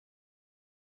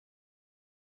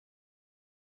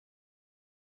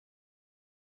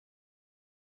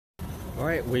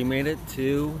Alright, we made it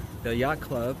to the Yacht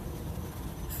Club.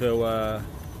 So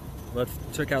let's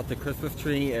check out the Christmas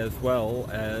tree as well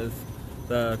as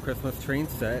the Christmas train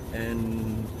set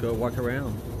and go walk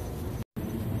around.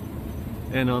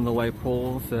 And on the light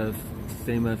poles, as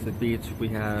same as the beach, we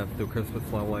have the Christmas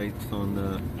lights on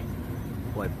the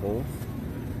light poles.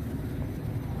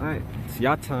 Alright, it's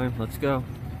yacht time, let's go.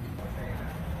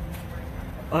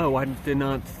 Oh, I did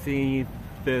not see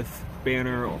this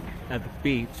banner at the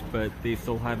beach, but they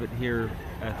still have it here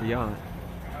at the yacht.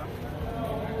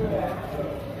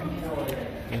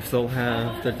 They still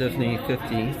have the Disney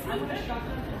 50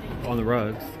 on the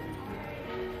rugs.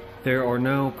 There are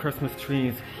no Christmas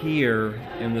trees here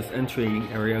in this entry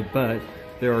area, but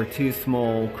there are two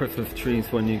small Christmas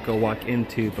trees when you go walk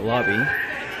into the lobby.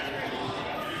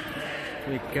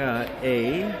 We got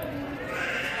a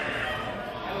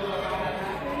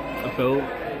boat,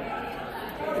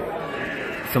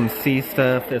 some sea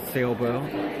stuff, a sailboat.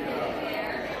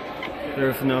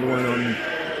 There's another one on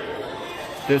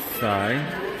this side.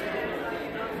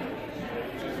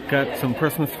 Got some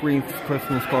Christmas wreaths,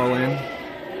 Christmas garland.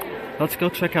 Let's go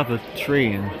check out the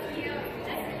tree.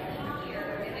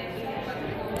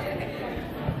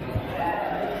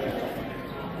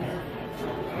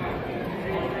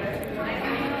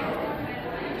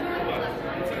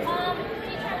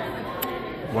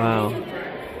 Wow.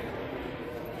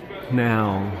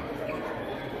 Now,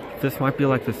 this might be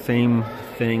like the same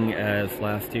thing as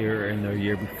last year and the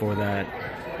year before that.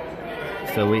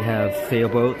 So we have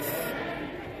sailboats.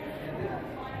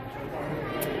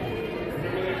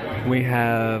 We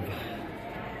have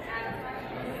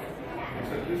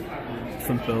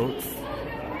some boats.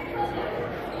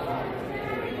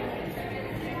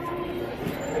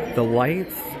 The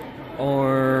lights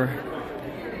are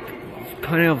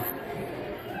kind of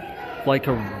like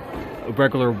a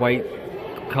regular white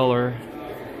color,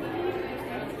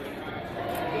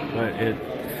 but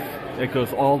it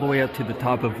goes all the way up to the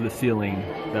top of the ceiling.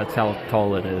 That's how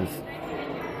tall it is.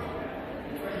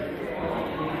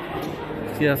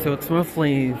 Yeah, so it's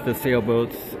mostly the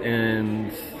sailboats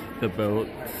and the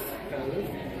boats,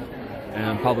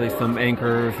 and probably some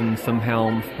anchors and some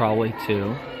helms probably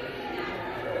too.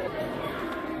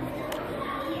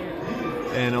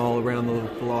 And all around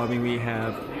the lobby we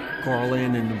have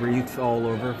garland and wreaths all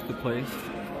over the place.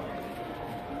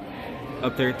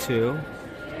 Up there too.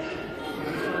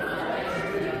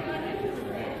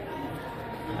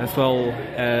 As well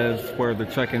as where the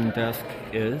check-in desk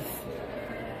is.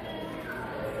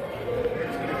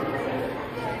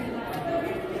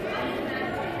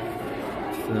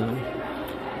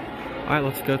 Alright,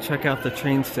 let's go check out the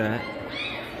train set.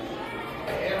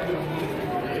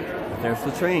 There's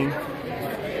the train.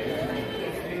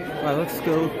 Alright, let's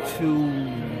go to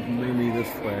maybe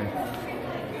this way.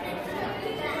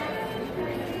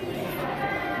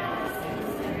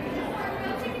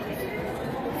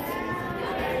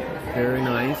 Very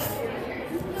nice.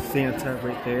 Santa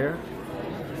right there.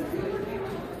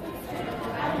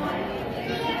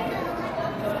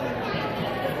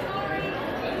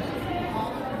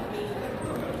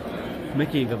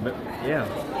 Mickey, yeah,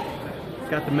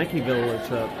 got the Mickey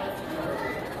Village up.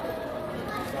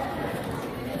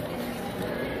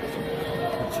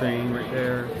 The train right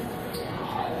there.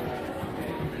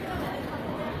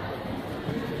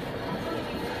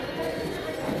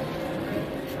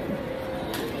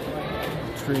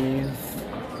 Trees.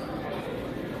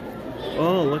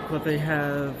 Oh, look what they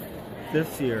have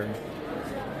this year.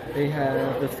 They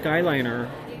have the Skyliner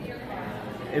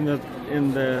in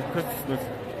the Christmas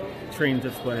train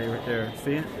display right there.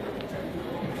 See it?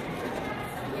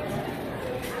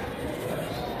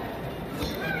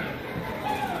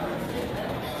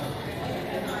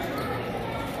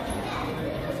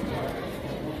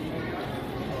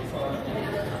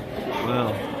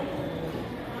 Wow.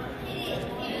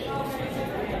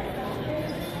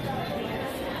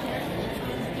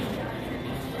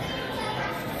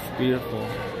 It's beautiful.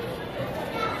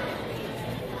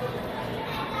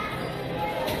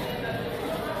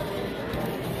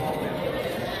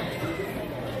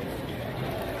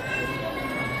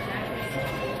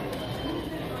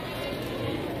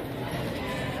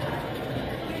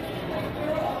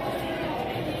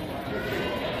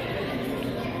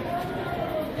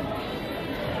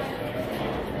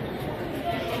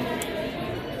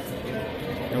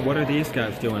 And what are these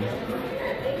guys doing?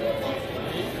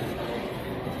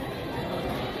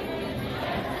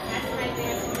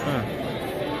 Huh.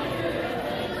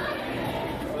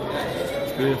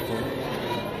 It's beautiful.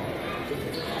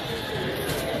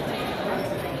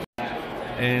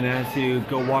 And as you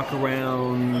go walk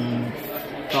around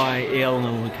by Ale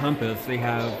and the Compass, they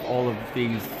have all of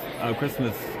these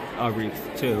Christmas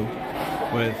wreaths too,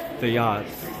 with the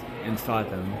yachts inside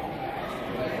them.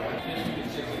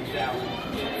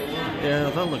 Yeah,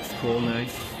 that looks cool,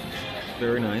 nice.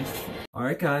 Very nice.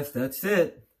 Alright guys, that's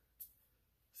it.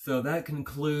 So that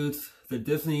concludes the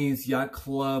Disney's Yacht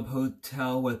Club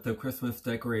Hotel with the Christmas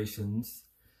decorations.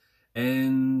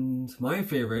 And my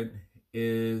favorite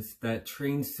is that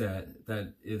train set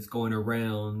that is going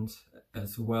around,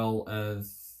 as well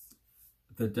as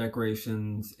the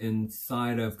decorations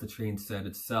inside of the train set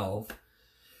itself.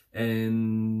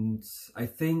 And I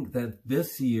think that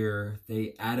this year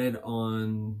they added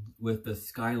on with the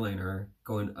Skyliner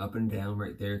going up and down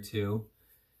right there too.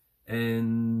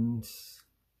 And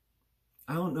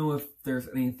I don't know if there's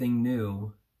anything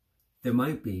new. There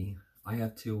might be. I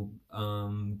have to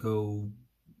go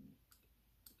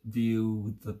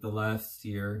view the last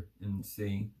year and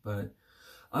see. But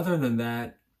other than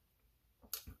that,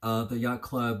 the Yacht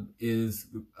Club is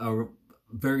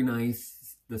very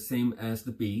nice, the same as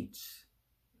the beach,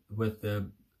 with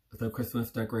the Christmas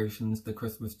decorations, the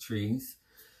Christmas trees,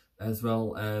 as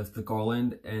well as the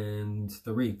garland and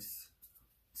the wreaths.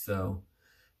 So,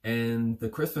 and the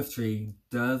Christmas tree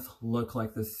does look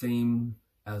like the same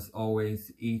as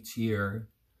always each year,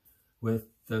 with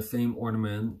the same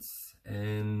ornaments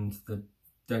and the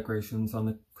decorations on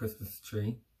the Christmas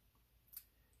tree.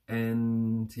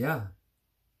 And yeah,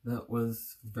 that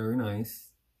was very nice.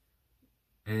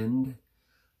 And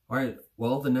alright,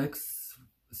 well, the next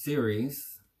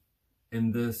series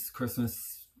in this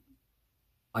Christmas,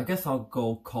 I guess I'll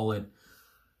go call it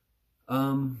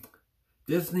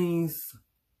Disney's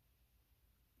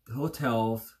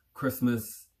Hotels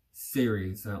Christmas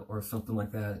series, or something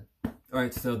like that.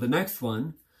 Alright, so the next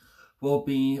one will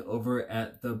be over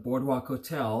at the Boardwalk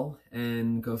Hotel,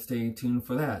 and go stay tuned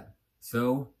for that.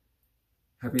 So,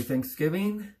 Happy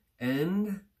Thanksgiving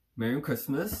and Merry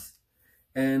Christmas.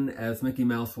 And as Mickey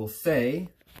Mouse will say,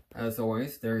 as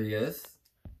always, there he is.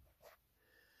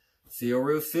 See you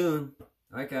real soon.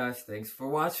 Alright guys, thanks for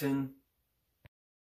watching.